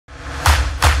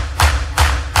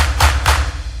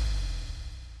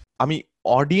আমি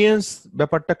অডিয়েন্স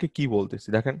ব্যাপারটাকে কি বলতেছি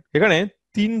দেখেন, এখানে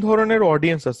 3 ধরনের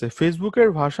অডিয়েন্স আছে ফেসবুকের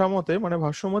ভাষা মতে, মানে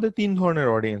ভাষ্য মতে 3 ধরনের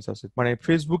অডিয়েন্স আছে মানে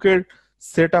ফেসবুকের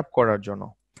সেট আপ করার জন্য।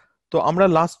 তো আমরা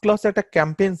লাস্ট ক্লাসে একটা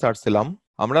ক্যাম্পেইন সারছিলাম,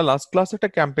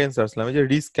 এই যে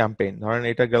রিস্ক ক্যাম্পেইন, ধরেন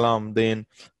এটা গেলাম, দেন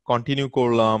কন্টিনিউ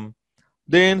করলাম,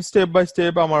 দেন স্টেপ বাই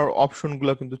স্টেপ আমার অপশন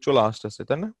গুলো কিন্তু চলে আসতেছে,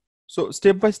 তাই না? সো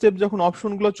স্টেপ বাই স্টেপ যখন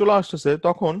অপশন গুলো চলে আসতেছে,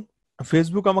 তখন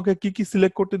ফেসবুক আমাকে কি কি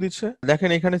সিলেক্ট করতে দিচ্ছে দেখেন,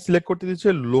 এখানে সিলেক্ট করতে দিচ্ছে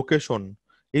লোকেশন।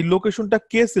 এই লোকেশনটা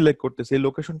কে সিলেক্ট করতেছে? এই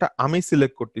লোকেশনটা আমি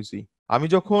সিলেক্ট করতেছি। আমি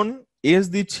যখন এস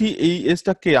দিচ্ছি, এই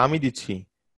এসটা কে? আমি দিচ্ছি।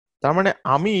 তার মানে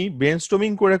আমি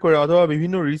ব্রেনস্টর্মিং করে করে অথবা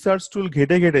বিভিন্ন রিসার্চ টুল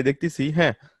ঘেটে ঘেটে দেখতেছি,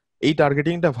 হ্যাঁ এই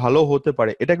টার্গেটিংটা ভালো হতে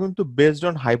পারে। এটা কিন্তু বেসড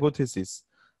অন হাইপোথেসিস।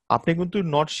 আপনি কিন্তু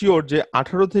নট শিওর যে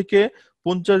 18 থেকে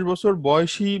 50 বছর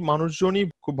বয়সী মানুষজনই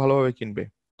খুব ভালোভাবে কিনবে।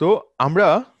 তো আমরা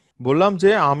বললাম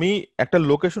যে আমি একটা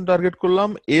লোকেশন টার্গেট করলাম,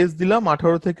 এজ দিলাম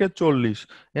 18 থেকে 40।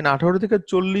 18 থেকে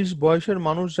 40 বয়সের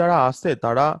মানুষ যারা আছে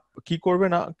তারা কি করবে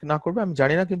না না করবে আমি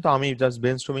জানি না, কিন্তু আমি জাস্ট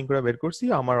ব্রেনস্টর্মিং করে বের করছি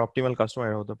আমার অপটিমাল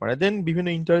কাস্টমার হতে পারে। দেন বিভিন্ন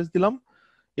ইন্টারেস্ট দিলাম,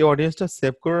 এই অডিয়েন্সটা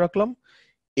সেভ করে রাখলাম।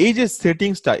 এই যে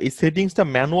সেটিংসটা, এই সেটিংসটা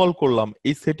ম্যানুয়াল করলাম,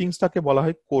 এই সেটিংসটাকে বলা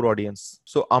হয় কোর অডিয়েন্স।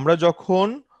 সো আমরা যখন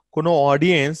কোনো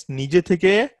অডিয়েন্স নিজে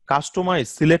থেকে কাস্টমাইজ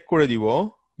সিলেক্ট করে দিব,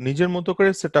 নিজের মতো করে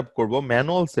সেট আপ করবো,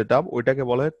 ম্যানুয়াল সেট আপ, ওইটাকে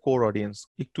বলা হয় কোর অডিয়েন্স।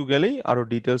 একটু গেলেই আরো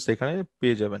ডিটেলস এখানে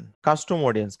পেয়ে যাবেন। কাস্টম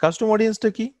অডিয়েন্স, কাস্টম অডিয়েন্সটা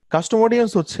কি? কাস্টম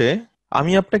অডিয়েন্স হচ্ছে,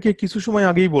 আমি আপনাকে কিছু সময়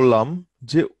আগেই বললাম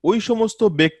যে ওই সমস্ত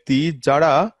ব্যক্তি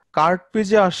যারা কার্ট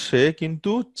পেজে আসছে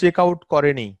কিন্তু চেক আউট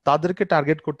করেনি, তাদেরকে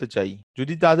টার্গেট করতে চাই।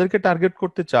 যদি তাদেরকে টার্গেট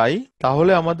করতে চাই,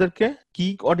 তাহলে আমাদেরকে কি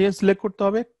অডিয়েন্স সিলেক্ট করতে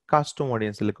হবে? কাস্টম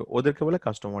অডিয়েন্স সিলেক্ট, ওদেরকে বলে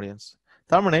কাস্টম অডিয়েন্স।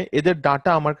 তার মানে এদের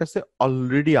ডাটা আমার কাছে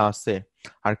অলরেডি আছে।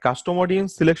 আর কাস্টম অডিয়েন্স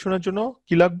সিলেকশনের জন্য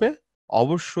কি লাগবে?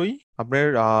 অবশ্যই আপনার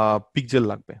পিক্সেল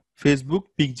লাগবে, ফেসবুক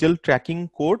পিক্সেল ট্র্যাকিং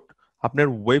কোড আপনার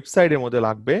ওয়েবসাইটের মধ্যে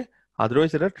লাগবে,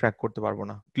 আদারওয়াইজ এটা ট্র্যাক করতে পারবো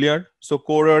না। ক্লিয়ার? সো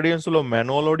কোর অডিয়েন্স হলো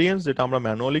ম্যানুয়াল অডিয়েন্স, যেটা আমরা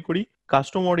ম্যানুয়ালি করি।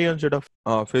 কাস্টম অডিয়েন্স যেটা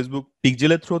ফেসবুক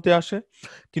পিক্সেলের থ্রুতে আসে,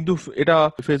 কিন্তু এটা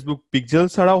ফেসবুক পিক্সেল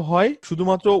ছাড়াও হয়।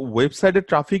 শুধুমাত্র ওয়েবসাইটের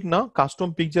ট্রাফিক না, কাস্টম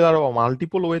পিক্সেল আরো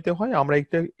মাল্টিপল ওয়েতে হয়। আমরা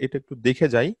এটা এটা একটু দেখে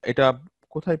যাই, এটা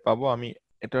কোথায় পাবো আমি,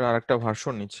 এটার আরেকটা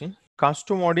ভার্সন নিচ্ছি।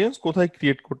 কাস্টম অডিয়েন্স কোথায়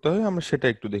ক্রিয়েট করতে হয় আমরা সেটা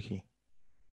একটু দেখি।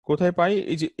 কোথায় পাই?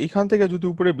 এই যে এখান থেকে যদি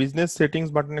উপরে বিজনেস সেটিংস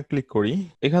বাটনে ক্লিক করি,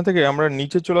 এখান থেকে আমরা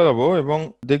নিচে চলে যাব এবং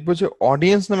দেখবো যে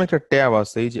অডিয়েন্স নামে একটা ট্যাব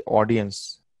আছে, এই যে অডিয়েন্স,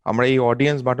 আমরা এই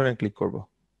অডিয়েন্স বাটনে ক্লিক করব।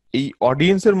 এই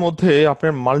অডিয়েন্সের মধ্যে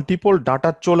আপনার মাল্টিপল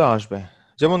ডাটা চলে আসবে।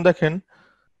 যেমন দেখেন,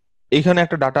 এখানে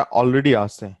একটা ডাটা অলরেডি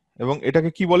আছে এবং এটাকে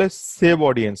কি বলে? Save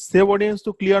audience. সেভ অডিয়েন্স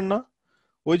তো ক্লিয়ার না?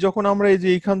 ওই যখন আমরা এই যে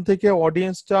এখান থেকে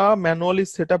অডিয়েন্সটা ম্যানুয়ালি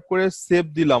সেট আপ করে সেভ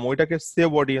দিলাম, ওইটাকে সেভ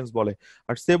অডিয়েন্স বলে।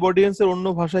 আর সেভ অডিয়েন্স এর অন্য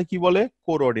ভাষায় কি বলে?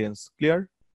 Core audience. ক্লিয়ার?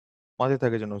 মাথায়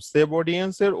থাকে যেন, সেভ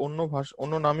অডিয়েন্স এর অন্য ভাষা,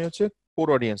 অন্য নামই হচ্ছে কোর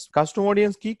অডিয়েন্স। কাস্টম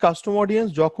অডিয়েন্স কি? কাস্টম অডিয়েন্স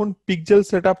যখন পিক্সেল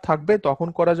সেট আপ থাকবে তখন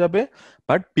করা যাবে,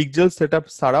 বাট পিক্সেল সেট আপ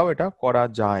ছাড়াও এটা করা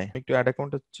যায়। একটু অ্যাড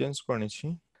অ্যাকাউন্টটা চেঞ্জ করে নিচ্ছি।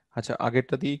 আচ্ছা,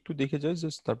 আগেরটা দিয়ে একটু দেখে যাই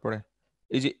জাস্ট, তারপরে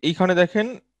এই যে এইখানে দেখেন,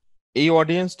 এই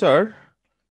অডিয়েন্সটার,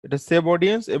 এটা সেভ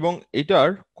অডিয়েন্স এবং এটার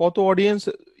কত অডিয়েন্স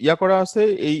ইয়া করা আছে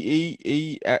এই এই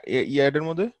এই অ্যাডের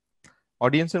মধ্যে,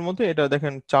 অডিয়েন্সের মধ্যে। এটা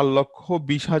দেখেন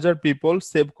 4,20,000 পিপল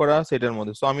সেভ করা আছে এটার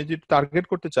মধ্যে। সো আমি যদি টার্গেট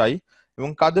করতে চাই এবং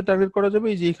কাদের টার্গেট করা যাবে,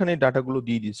 এই যে এখানে ডাটাগুলো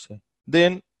দিয়ে দিচ্ছে।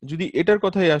 দেন যদি এটার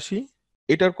কথাই আসি,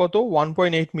 এটার কত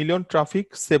 1.8 মিলিয়ন ট্রাফিক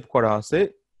সেভ করা আছে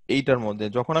এইটার মধ্যে।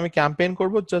 যখন আমি ক্যাম্পেইন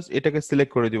করব, জাস্ট এটাকে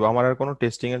সিলেক্ট করে দিব, আমার আর কোনো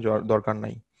টেস্টিং এর দরকার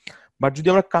নাই। বাট যদি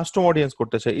আমরা কাস্টম অডিয়েন্স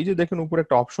করতে চাই, এই যে দেখেন উপরে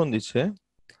একটা অপশন দিচ্ছে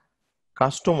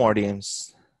কাস্টম অডিয়েন্স,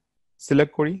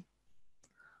 সিলেক্ট করি।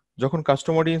 যখন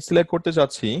কাস্টম অডিয়েন্স সিলেক্ট করতে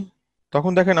চাচ্ছি,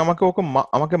 তখন দেখেন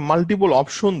আমাকে মাল্টিপল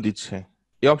অপশন দিচ্ছে।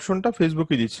 এই অপশনটা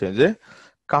ফেসবুকই দিচ্ছে যে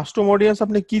কাস্টম অডিয়েন্স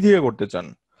আপনি কি থেকে করতে চান।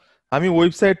 আমি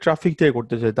ওয়েবসাইট ট্রাফিক থেকে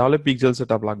করতে চাই, তাহলে পিক্সেল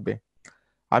সেটআপ লাগবে।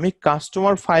 আমি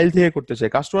কাস্টমার ফাইল থেকে করতে চাই।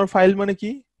 কাস্টমার ফাইল মানে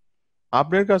কি?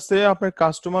 আপনার কাছে আপনার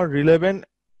কাস্টমার রিলেভেন্ট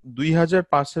 2,000,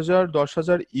 5,000,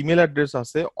 10,000 ইমেল অ্যাড্রেস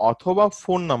আছে অথবা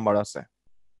ফোন নাম্বার আছে।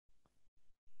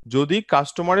 যদি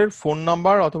কাস্টমারের ফোন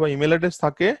নাম্বার অথবা ইমেল অ্যাড্রেস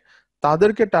থাকে,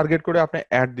 তাদেরকে টার্গেট করে আপনি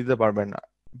অ্যাড দিতে পারবেন না।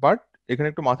 বাট এখানে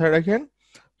একটু মাথায় রাখেন,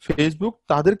 ফেসবুক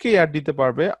তাদেরকে অ্যাড দিতে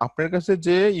পারবে আপনার কাছে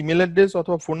যে ইমেল অ্যাড্রেস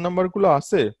অথবা ফোন নাম্বার গুলো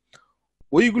আছে,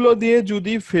 ওইগুলো দিয়ে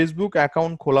যদি ফেসবুক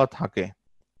অ্যাকাউন্ট খোলা থাকে,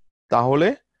 তাহলে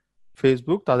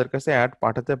ফেসবুক তাদের কাছে অ্যাড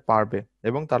পাঠাতে পারবে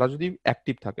এবং তারা যদি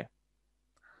অ্যাক্টিভ থাকে।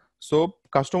 So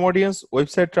custom audience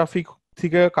website traffic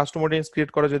থেকে কাস্টম অডিয়েন্স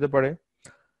ক্রিয়েট করা যেতে পারে,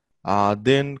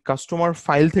 দেন কাস্টমার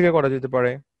ফাইল থেকে করা যেতে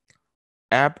পারে,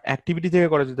 অ্যাপ অ্যাক্টিভিটি থেকে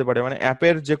করা যেতে পারে, মানে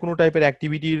অ্যাপের যে কোনো টাইপের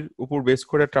অ্যাক্টিভিটির উপর বেস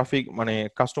করে ট্রাফিক মানে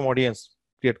কাস্টম অডিয়েন্স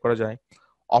ক্রিয়েট করা যায়।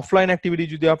 অফলাইন অ্যাক্টিভিটি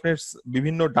যদি আপনার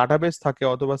বিভিন্ন ডাটাবেস থাকে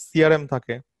অথবা সিআরএম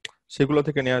থাকে, সেগুলো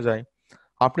থেকে নেওয়া যায়।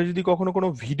 আপনি যদি কখনো কোনো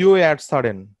ভিডিও অ্যাড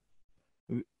ছাড়েন,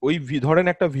 ধরেন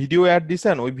একটা ভিডিও অ্যাড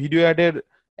দিছেন, ওই ভিডিও অ্যাডের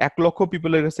 1 লক্ষ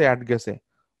পিপলের কাছে অ্যাড গেছে,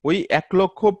 ওই 1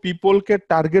 লক্ষ পিপলকে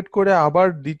টার্গেট করে আবার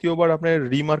দ্বিতীয়বার আপনি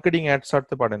রিমার্কেটিং অ্যাড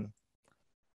ছাড়তে পারেন,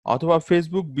 অথবা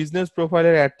ফেসবুক বিজনেস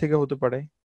প্রোফাইলের অ্যাড থেকে হতে পারে।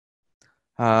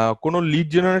 কোনো লিড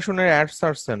জেনারেশনের অ্যাড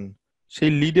ছাড়ছেন,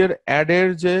 সেই লিডের অ্যাডের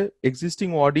যে এক্সিস্টিং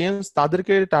অডিয়েন্স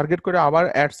তাদেরকে টার্গেট করে আবার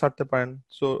অ্যাড ছাড়তে পারেন,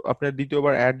 সো আপনার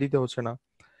দ্বিতীয়বার অ্যাড দিতে হচ্ছে না।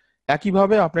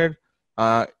 একইভাবে আপনার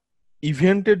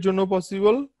ইভেন্টের জন্য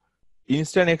পসিবল,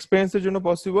 ইনস্ট্যান্ট এক্সপিরিয়েন্সের জন্য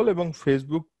পসিবল, এবং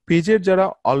ফেসবুক পেজের যারা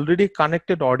অলরেডি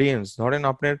কানেক্টেড অডিয়েন্স, ধরেন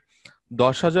আপনার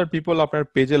 10,000 পিপল আপনার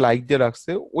পেজে লাইক দিয়ে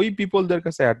রাখছে, ওই পিপলদের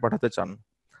কাছে অ্যাড পাঠাতে চান,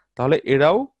 তাহলে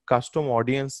এরাও কাস্টম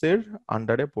অডিয়েন্সের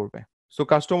আন্ডারে পড়বে। সো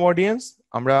কাস্টম অডিয়েন্স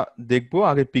আমরা দেখবো,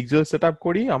 আগে পিক্সেল সেট আপ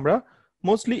করি, আমরা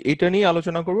মোস্টলি এটা নিয়ে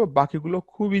আলোচনা করব, বাকিগুলো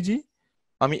খুব ইজি।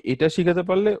 আমি এটা শিখাতে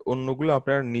পারলে অন্যগুলো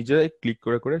আপনারা নিজেরাই ক্লিক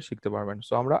করে করে শিখতে পারবেন।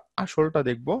 সো আমরা আসলটা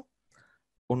দেখবো,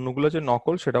 অন্যগুলো যে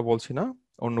নকল সেটা বলছি না,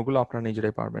 অন্যগুলো আপনারা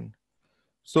নিজেরাই পারবেন।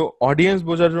 সো অডিয়েন্স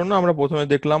বোঝার জন্য আমরা প্রথমে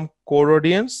দেখলাম কোর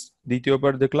অডিয়েন্স,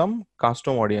 দ্বিতীয়বার দেখলাম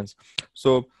custom audience.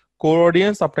 So core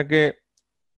audience আপনাকে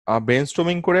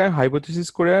ব্রেনস্টর্মিং করে হাইপোথিসিস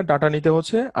করে ডাটা নিতে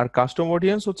হচ্ছে, আর কাস্টম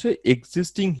অডিয়েন্স হচ্ছে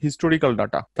এক্সিস্টিং হিস্টোরিক্যাল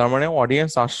ডাটা, তার মানে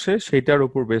অডিয়েন্স আসছে সেটার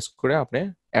উপর বেস করে আপনি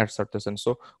অ্যাড ছাড়তেছেন।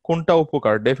 সো কোনটা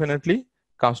উপকার? Definitely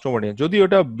custom audience. যদি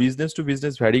ওটা বিজনেস টু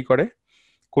বিজনেস ভ্যারি করে,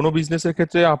 কোনো বিজনেসের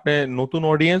ক্ষেত্রে আপনি নতুন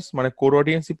অডিয়েন্স মানে কোর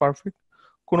অডিয়েন্সই পারফেক্ট,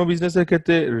 কোনো বিজনেসের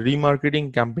ক্ষেত্রে রিমার্কেটিং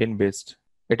ক্যাম্পেইন বেসড,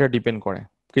 এটা ডিপেন্ড করে।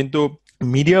 কিন্তু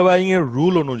মিডিয়া বাইং এর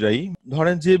রুল অনুযায়ী,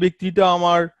 ধরেন যে ব্যক্তিটা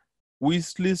আমার উইশ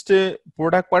লিস্টে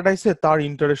প্রোডাক্ট পাঠাইছে তার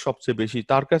ইন্টারেস্ট সবচেয়ে বেশি,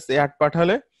 তার কাছে অ্যাড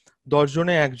পাঠালে 10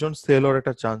 জনে 1জন সেল হওয়ার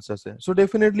একটা চান্স আছে, সো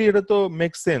ডেফিনেটলি এটা তো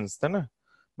মেক সেন্স, তাই না?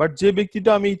 বাট যে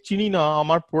ব্যক্তিটা আমি চিনি না,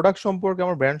 আমার প্রোডাক্ট সম্পর্কে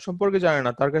আমার ব্র্যান্ড সম্পর্কে জানে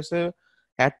না, তার কাছে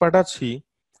অ্যাড পাঠাচ্ছি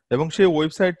এবং সে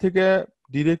ওয়েবসাইট থেকে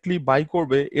ডিরেক্টলি বাই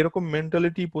করবে, এরকম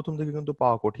মেন্টালিটি প্রথম থেকে কিন্তু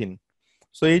পাওয়া কঠিন।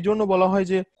 সো এই জন্য বলা হয়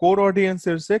যে কোর অডিয়েন্স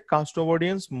এর চেয়ে custom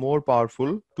audience more powerful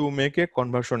to make a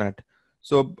conversion add.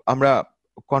 So আমরা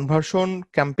কনভার্সন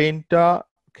ক্যাম্পেইনটা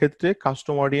ক্ষেত্রে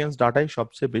কাস্টম অডিয়েন্স ডাটাই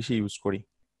সবচেয়ে বেশি ইউজ করি।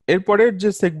 এরপরের যে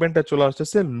সেগমেন্টটা চলে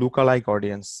আসতেছে লুকালাইক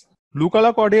অডিয়েন্স।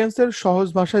 লুকালাইক অডিয়েন্স এর সহজ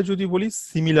ভাষায় যদি বলি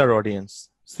সিমিলার অডিয়েন্স।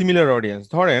 সিমিলার অডিয়েন্স,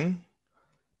 ধরেন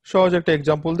সহজ একটা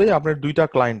এক্সাম্পল দেই, আপনার 2টা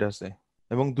ক্লায়েন্ট আছে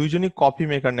এবং দুইজনই কফি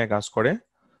মেকার নিয়ে কাজ করে,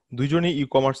 দুইজনই ই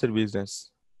কমার্সের বিজনেস।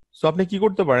 সো আপনি কি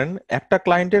করতে পারেন, একটা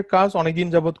ক্লায়েন্টের কাজ অনেকদিন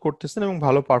যাবত করতেছেন এবং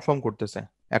ভালো পারফর্ম করতেছে,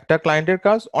 একটা ক্লায়েন্টের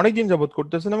কাজ অনেকদিন যাবত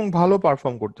করতেছেন এবং ভালো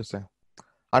পারফর্ম করতেছে,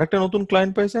 আরেকটা নতুন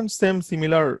ক্লায়েন্ট পাইছেন, same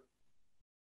similar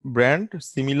brand,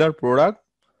 similar product,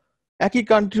 একই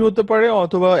কান্ট্রি হতে পারে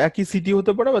অথবা একই সিটি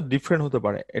হতে পারে বা ডিফারেন্ট হতে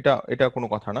পারে, এটা এটা কোনো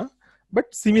কথা না, বাট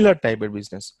সিমিলার টাইপের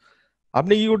বিজনেস।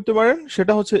 আপনি কি করতে পারেন,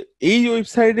 সেটা হচ্ছে এই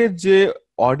ওয়েবসাইটের যে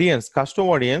অডিয়েন্স, কাস্টম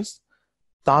অডিয়েন্স,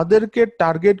 তাদেরকে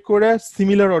টার্গেট করে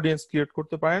সিমিলার অডিয়েন্স ক্রিয়েট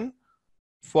করতে পারেন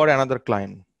ফর অ্যানাদার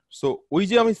ক্লায়েন্ট। সো ওই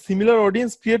যে আমি সিমিলার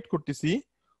অডিয়েন্স ক্রিয়েট করতেছি,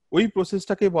 ওই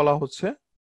প্রসেসটাকে বলা হচ্ছে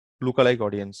লুকালাইক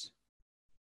অডিয়েন্স।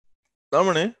 তার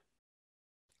মানে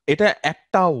এটা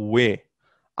একটা ওয়ে।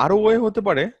 আরো ওয়ে হতে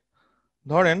পারে,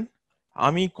 ধরেন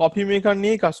আমি কফি মেকার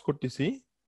নিয়েই কাজ করতেছি,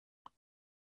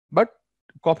 বাট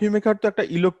কফি মেকার তো একটা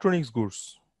ইলেকট্রনিক্স গুডস,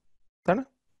 তাই না?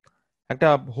 একটা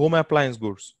হোম অ্যাপ্লায়েন্স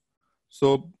গুডস, সো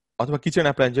অথবা কিচেন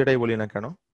অ্যাপ্লায়েন্স, যেটাই বলি না কেন।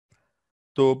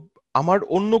 তো আমার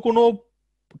অন্য কোনো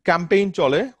ক্যাম্পেইন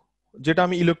চলে যেটা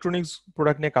আমি ইলেকট্রনিক্স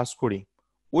প্রোডাক্ট নিয়ে কাজ করি,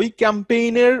 ওই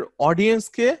ক্যাম্পেইনের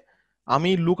অডিয়েন্সকে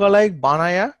আমি লুকালাইক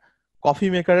বানায়া কফি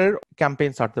মেকারের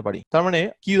ক্যাম্পেইন ছাড়তে পারি। তার মানে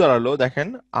কি দাঁড়ালো দেখেন,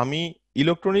 আমি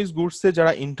ইলেকট্রনিক্স গুডসে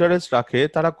যারা ইন্টারেস্ট রাখে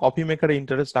তারা কফি মেকারে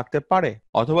ইন্টারেস্ট রাখতে পারে,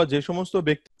 অথবা যে সমস্ত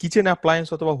ব্যক্তি কিচেন অ্যাপ্লায়েন্স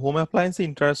অথবা হোম অ্যাপ্লায়েন্সে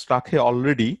ইন্টারেস্ট রাখে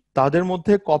অলরেডি, তাদের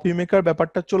মধ্যে কফি মেকার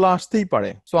ব্যাপারটা চলে আসতেই পারে।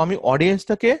 সো আমি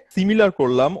অডিয়েন্সটাকে সিমিলার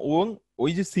করলাম, এবং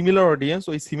ওই যে সিমিলার অডিয়েন্স,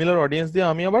 ওই সিমিলার অডিয়েন্স দিয়ে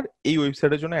আমি আবার এই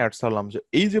ওয়েবসাইটের জন্য অ্যাড ছাড়লাম, যে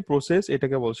এই যে প্রসেস,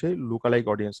 এটাকে বলছে লুকালাইক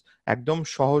অডিয়েন্স। একদম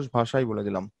সহজ ভাষায় বলে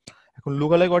দিলাম। এখন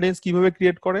লুকালাইক অডিয়েন্স কিভাবে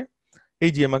ক্রিয়েট করে,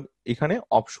 এই যে আমার এখানে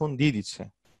অপশন দিয়ে দিচ্ছে।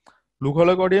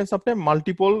 লুকালাইক অডিয়েন্স আপনি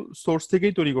মাল্টিপল সোর্স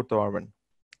থেকেই তৈরি করতে পারবেন।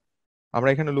 আমরা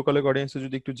এখানে লুকালাইক অডিয়েন্সে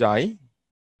যদি একটু যাই,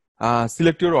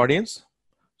 সিলেক্ট ইউর অডিয়েন্স।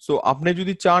 সো আপনি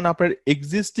যদি চান আপনার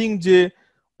এক্সিস্টিং যে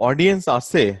অডিয়েন্স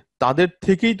আছে তাদের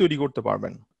থেকেই তৈরি করতে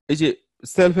পারবেন। এই যে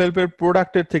সেলফ হেল্পের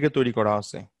প্রোডাক্টের থেকে তৈরি করা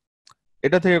আছে,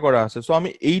 এটা থেকে করা আছে, সো আমি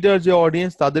এইটার যে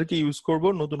অডিয়েন্স তাদেরকে ইউজ করব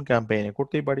নতুন ক্যাম্পেইনে,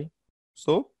 করতেই পারি।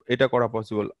 সো এটা করা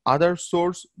পসিবল। আদার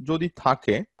সোর্স যদি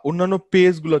থাকে, অন্যান্য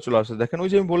পেজ গুলো চলে আসে, দেখেন ওই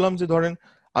যে আমি বললাম যে ধরেন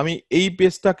আমি এই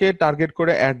পেজটাকে টার্গেট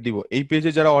করে অ্যাড দিব, এই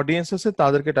পেজে যারা অডিয়েন্স আছে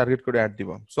তাদেরকে টার্গেট করে অ্যাড দিব,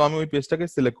 সো আমি ওই পেজটাকে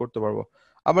সিলেক্ট করতে পারবো।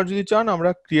 আবার যদি চান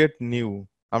আমরা ক্রিয়েট নিউ,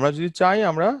 আমরা যদি চাই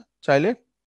আমরা চাইলে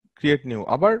ক্রিয়েট নিউ।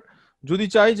 আবার যদি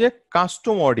চাই যে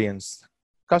কাস্টম অডিয়েন্স,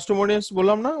 কাস্টম অডিয়েন্স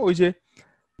বললাম না, ওই যে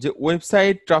যে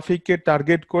ওয়েবসাইট ট্রাফিককে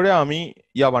টার্গেট করে আমি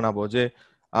বানাবো, যে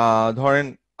ধরেন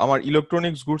আমার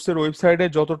ইলেকট্রনিক্স গুডস এর ওয়েবসাইটে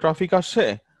যত ট্রাফিক আসছে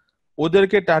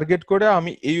ওদেরকে টার্গেট করে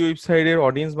আমি এই ওয়েবসাইটের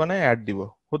অডিয়েন্স বানায় অ্যাড দিব।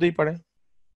 হতেই পারে,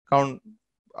 কারণ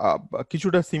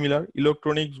কিছুটা সিমিলার।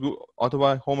 ইলেকট্রনিক্স অথবা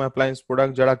হোম অ্যাপ্লায়েন্স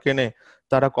প্রোডাক্ট যারা কেনে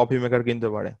তারা কফি মেকার কিনতে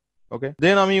পারে। ওকে,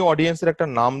 দেন আমি অডিয়েন্সের একটা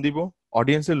নাম দিব,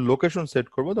 অডিয়েন্সের লোকেশন সেট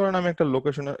করব। ধরেন আমি একটা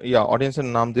লোকেশনের অডিয়েন্সের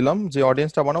নাম দিলাম, যে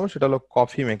অডিয়েন্সটা বানাবো সেটা হলো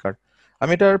কফি মেকার।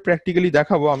 আমি এটা প্র্যাকটিক্যালি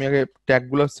দেখাবো, আমি আগে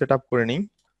ট্যাগগুলো সেট আপ করে নিই।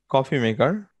 কফি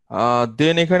মেকার,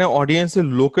 দেন এখানে অডিয়েন্সের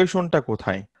লোকেশনটা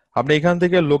কোথায়, আপনি এখান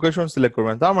থেকে লোকেশন সিলেক্ট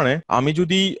করবেন। তার মানে আমি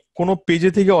যদি কোনো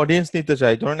পেজে থেকে অডিয়েন্স নিতে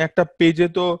চাই, ধরেন একটা পেজে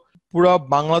তো পুরা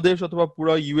বাংলাদেশ অথবা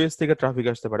পুরা ইউএস থেকে ট্রাফিক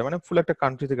আসতে পারে, মানে ফুল একটা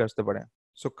কান্ট্রি থেকে আসতে পারে।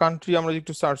 সো কান্ট্রি আমরা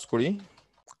একটু সার্চ করি,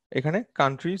 এখানে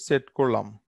কান্ট্রি সেট করলাম,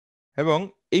 এবং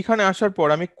এখানে আসার পর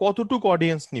আমি কতটুকু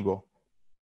অডিয়েন্স নিব,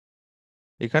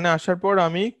 এখানে আসার পর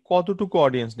আমি কতটুকু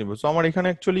অডিয়েন্স নিব। সো আমার এখানে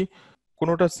অ্যাকচুয়ালি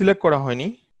কোনোটা সিলেক্ট করা হয়নি,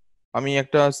 আমি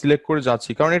একটা সিলেক্ট করে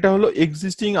যাচ্ছি, কারণ এটা হলো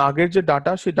এক্সিস্টিং আগের যে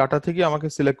ডাটা, সেই ডাটা থেকে আমাকে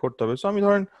সিলেক্ট করতে হবে। সো আমি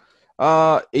ধরেন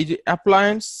এই যে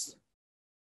অ্যাপ্লায়েন্স,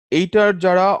 এইটার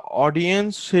যারা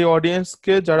অডিয়েন্স, সেই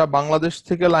অডিয়েন্সকে যারা বাংলাদেশ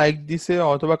থেকে লাইক দিছে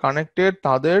অথবা কানেক্টেড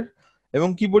তাদের, এবং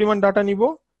কি পরিমাণ ডাটা নিব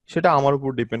সেটা আমার উপর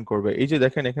ডিপেন্ড করবে। এই যে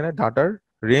দেখেন এখানে ডাটার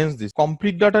রেঞ্জ দিস,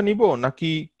 কমপ্লিট ডাটা নিব নাকি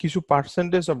কিছু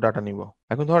পার্সেন্টেজ অফ ডাটা নিব।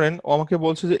 এখন ধরেন ও আমাকে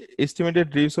বলছে যে এস্টিমেটেড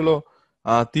রিচ হলো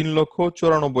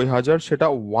 3,94,000, সেটা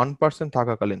 1%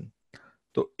 থাকাকালীন।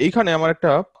 তো এইখানে আমার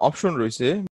একটা অপশন রয়েছে,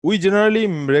 we generally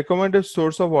recommend a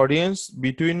source of audience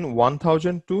between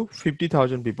 1,000 to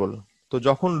 50,000 people. তো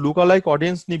যখন লুকালাইক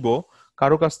অডিয়েন্স নিব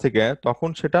কারো কাছ থেকে, তখন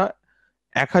সেটা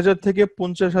 1,000 থেকে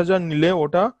 50,000 নিলে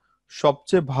ওটা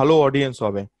সবচেয়ে ভালো অডিয়েন্স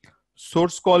হবে।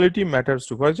 Source quality matters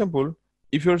two, for example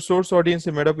if your source audience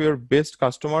is made up your best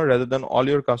customer rather than all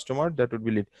your customer, that would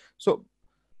be lead. So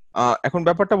এখন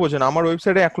ব্যাপারটা বোঝেন, আমার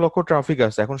ওয়েবসাইটে 1 লক্ষ ট্রাফিক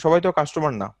আছে, এখন সবাই তো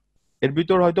কাস্টমার না, এর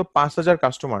ভিতর হয়তো 5,000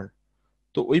 কাস্টমার।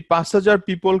 তো ওই 5,000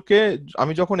 পিপলকে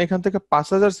আমি যখন এখান থেকে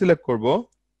 5,000 সিলেক্ট করব,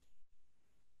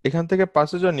 এখান থেকে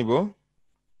 5,000 নিব,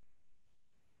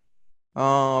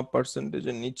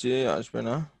 পার্সেন্টেজের নিচে আসবে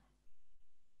না,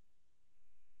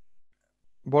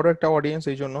 বড় একটা অডিয়েন্স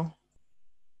এই জন্য।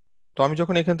 তো আমি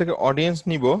যখন এখান থেকে অডিয়েন্স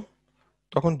নিব,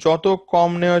 তখন যত কম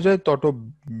নেওয়া যায় তত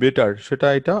বেটার, সেটা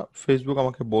এটা ফেসবুক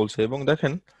আমাকে বলছে। এবং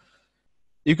দেখেন,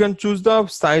 you can choose the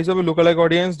size of a lookalike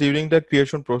audience during the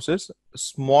creation process.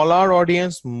 Smaller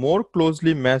audience more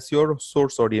closely match your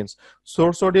source audience.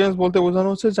 Source audience বলতে বোঝানো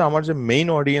হচ্ছে যে আমার যে মেইন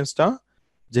অডিয়েন্সটা,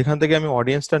 যেখান থেকে আমি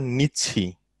অডিয়েন্সটা নিচ্ছি,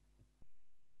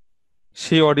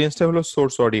 সেই অডিয়েন্সটা হলো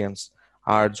সোর্স অডিয়েন্স।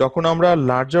 আর যখন আমরা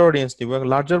লার্জার অডিয়েন্স নিব,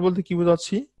 লার্জার বলতে কি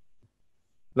বোঝাচ্ছি,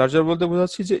 লার্জার বলতে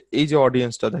বোঝাচ্ছি যে এই যে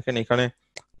অডিয়েন্সটা দেখেন এখানে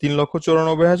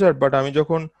 3,94,000, বাট আমি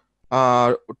যখন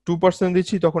 2%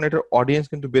 দিচ্ছি তখন এটার অডিয়েন্স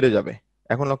কিন্তু বেড়ে যাবে,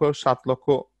 এখন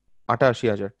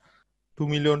 7,88,000, 2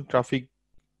 মিলিয়ন ট্রাফিক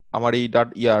আমার এই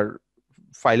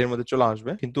ফাইলের মধ্যে চলে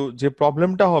আসবে। কিন্তু যে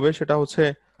প্রবলেমটা হবে সেটা হচ্ছে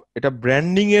এটা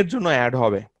ব্র্যান্ডিং এর জন্য অ্যাড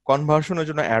হবে, কনভার্সনের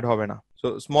জন্য অ্যাড হবে না। So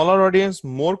smaller audience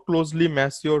more closely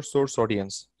match your source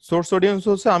audience. Source audience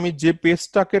হচ্ছে আমি যে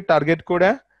পেজটাকে টার্গেট করে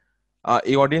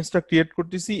এই অডিয়েন্সটা ক্রিয়েট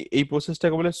করতেছি, এই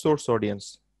প্রসেসটাকে বলে সোর্স অডিয়েন্স।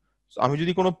 আমি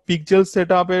যদি কোনো পিক্সেল সেট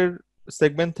আপের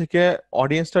সেগমেন্ট থেকে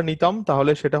অডিয়েন্সটা নিতাম,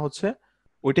 তাহলে সেটা হচ্ছে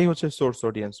ওইটাই হচ্ছে সোর্স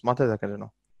অডিয়েন্স, মাথায় রাখেন যেন।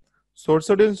 সোর্স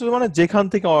অডিয়েন্স মানে যেখান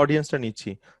থেকে অডিয়েন্সটা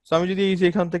নিচ্ছি। তো আমি যদি এই যে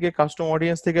এখান থেকে কাস্টম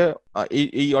অডিয়েন্স থেকে এই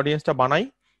এই অডিয়েন্সটা বানাই,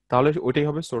 তাহলে ওইটাই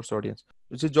হবে সোর্স অডিয়েন্স।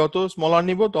 যে যত স্মলার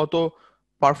নিব তত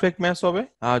পারফেক্ট ম্যাচ হবে,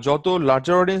 আর যত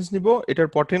লার্জার অডিয়েন্স নিব এটার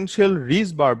পটেনশিয়াল রিচ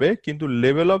বাড়বে কিন্তু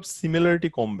লেভেল অফ সিমিলারিটি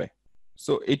কমবে।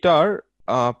 সো এটার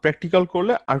প্র্যাকটিক্যাল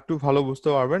করলে আর একটু ভালো বুঝতে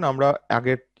পারবেন। আমরা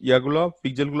আগের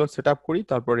পিক্সেলগুলো সেট আপ করি,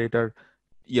 তারপরে এটার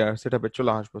সেট আপে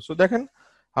চলে আসবো। সো দেখেন,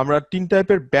 আমরা 3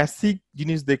 টাইপের বেসিক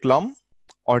জিনিস দেখলাম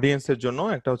অডিয়েন্সের জন্য।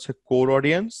 একটা হচ্ছে core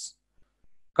audience,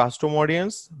 custom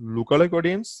audience, lookalike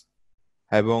audience.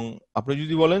 এবং আপনি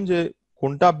যদি বলেন যে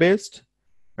কোনটা best,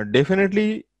 definitely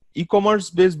e commerce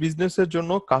based বিজনেসের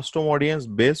জন্য custom audience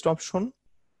best option,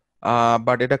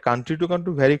 but এটা কান্ট্রি টু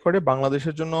কান্ট্রি ভ্যারি করে।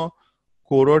 বাংলাদেশের জন্য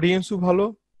কোর অডিয়েন্সও ভালো,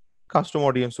 কাস্টম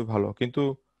অডিয়েন্সও ভালো, কিন্তু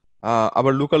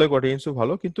আবার লুকালাইক অডিয়েন্সও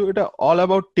ভালো, কিন্তু এটা অল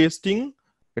অ্যাবাউট টেস্টিং।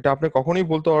 এটা আপনি কখনোই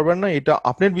বলতে পারবেন না এটা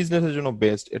আপনার বিজনেসের জন্য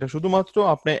বেস্ট। এটা শুধুমাত্র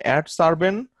আপনি অ্যাড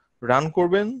সারবেন, রান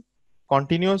করবেন,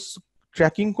 কন্টিনিউয়াস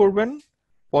ট্র্যাকিং করবেন,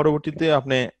 পরবর্তীতে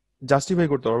আপনি জাস্টিফাই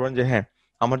করতে পারবেন যে হ্যাঁ,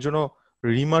 আমার জন্য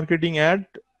রিমার্কেটিং অ্যাড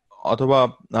অথবা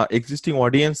এক্সিস্টিং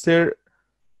অডিয়েন্সের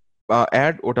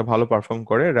অ্যাড ওটা ভালো পারফর্ম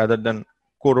করে rather than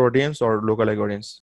core audience or লোকালাইক audience.